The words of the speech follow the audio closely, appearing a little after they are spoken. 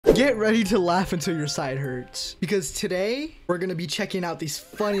Get ready to laugh until your side hurts, because today we're gonna be checking out these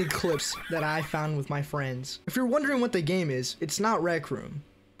funny clips that I found with my friends. If you're wondering what the game is, it's not Rec Room,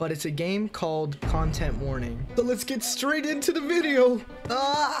 but it's a game called Content Warning. So let's get straight into the video.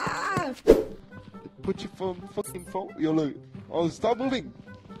 Ah! Put your fucking phone. Yo, look. Oh, stop moving.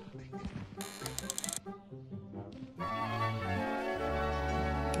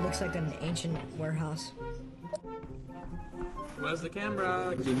 It looks like an ancient warehouse. Where's the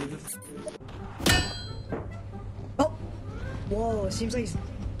camera? Give me this. Oh! Whoa, it seems like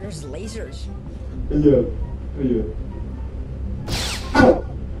there's lasers. Yeah.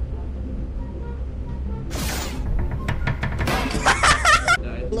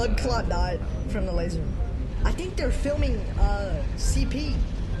 Blood clot died from the laser. I think they're filming CP,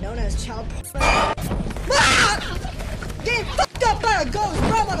 known as child porn. Ah! Getting fucked up by a ghost,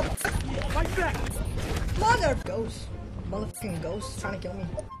 bro, motherfucker! Like that! Mother ghost. Motherfucking ghost trying to kill me.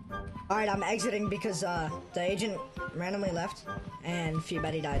 Alright, I'm exiting because the agent randomly left and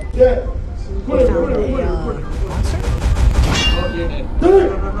Feebetty died. Yeah. We found a monster? Oh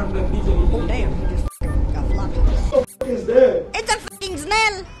damn, he just got flopped. What the fuck is that? It's a fucking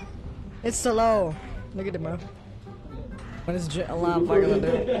snail! It's slow. Look at it, bro. What is alarm fucking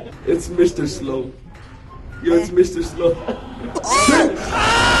gonna do? It's Mr. Slow. Yo, it's Mr. Slow.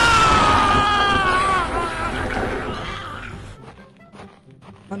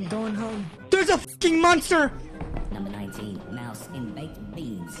 I'm going home. There's a fucking monster! Number 19, mouse in baked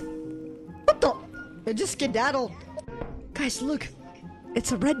beans. What the? It just skedaddled. Guys, look.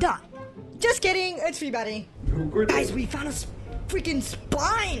 It's a red dot. Just kidding. It's Feebetty. Guys, we found a freaking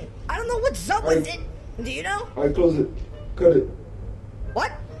spine. I don't know what's up with it. Do you know? Alright, close it. Cut it.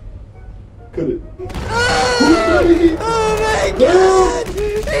 What? Cut it. Oh my god!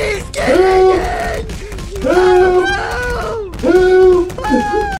 He's getting it!